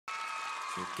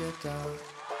죽겠다.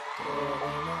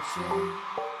 끊임없이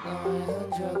너의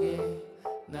흔적이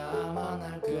나만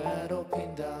날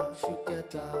괴롭힌다.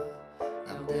 죽겠다.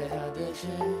 남대하듯이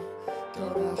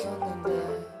돌아섰는데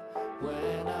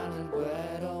왜 나는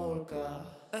외로울까.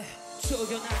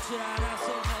 초견할 줄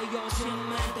알았어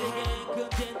헤어지면 돼.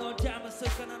 근데 널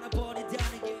닮았을까 난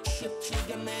버리다는 게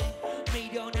쉽지가 않네.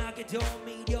 미련하게도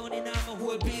미련이 남아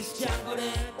후회 비슷한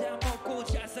거네. 다 먹고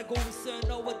잘 살고 있어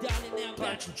너와 달리 내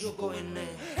발춤 추고 있네.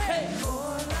 Hey!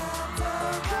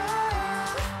 몰랐던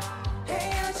거야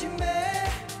헤어짐에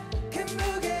그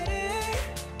무게를.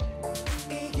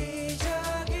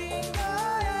 이기적인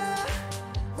거야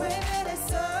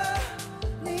외면했어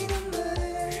네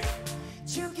눈물을.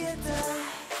 죽겠다.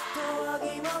 또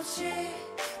어김없이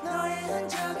너의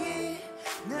흔적이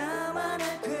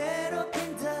나만을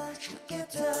괴롭힌다.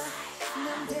 죽겠다.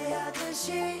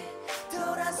 남대하듯이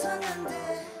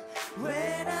돌아섰는데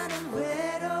왜 나는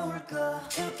외로울까.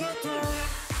 죽겠다.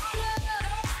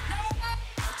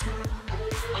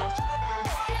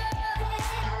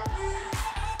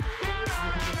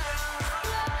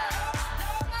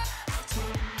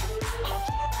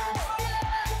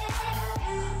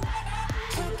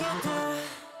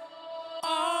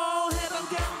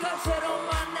 해방감과 새로운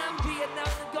만남 뒤에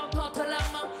남는 건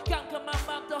허탈한 맘. 깜깜한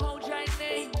밤도 혼자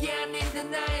있네. 이게 아닌데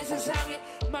나의 세상에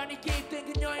많이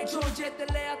개입된 그녀의 존재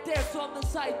뗄래야 뗄 수 없는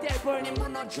사이 뗄벌이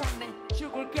무너졌네.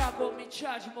 죽을 각오미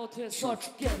차지 못해서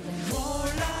죽겠네.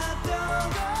 몰랐던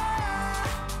거야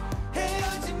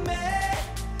헤어짐에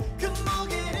그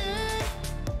무게를.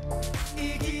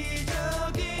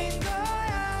 이기적인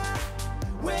거야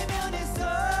외면했어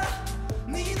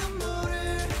네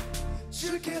눈물을.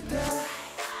 죽겠다.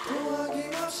 또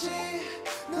어김없이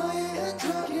너의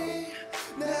흔적이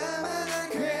나만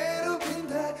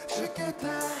괴롭힌다. 죽겠다.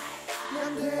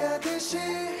 남대하듯이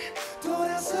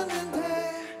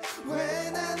돌아섰는데 왜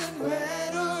나는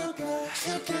외로울까.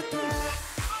 죽겠다.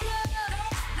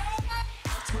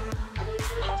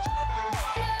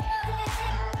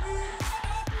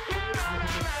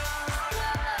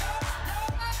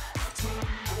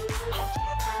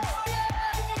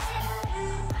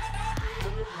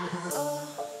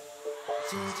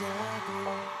 어제자고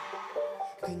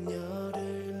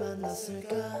그녀를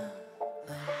만났을까.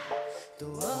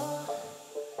 또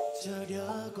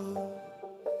어쩌려고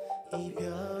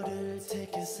이별을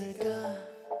택했을까.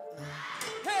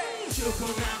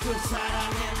 조금만큼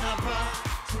사랑했나봐.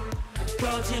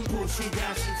 꺼진 불이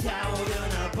다시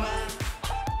타오르나봐.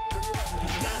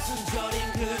 가슴 저린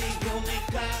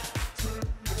그리움일까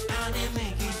아니면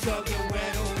이기적인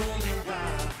외로움인가.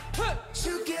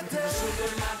 죽겠다. 죽을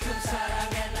만큼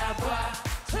사랑했나봐.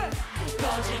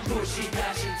 꺼진 불이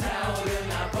다시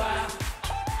타오르나봐.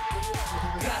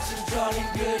 가슴 저린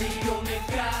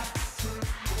그리움일까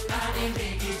아니면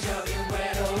이기적인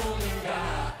외로움인가.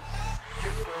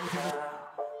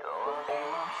 또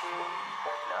어김없이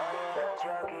너의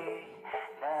흔적이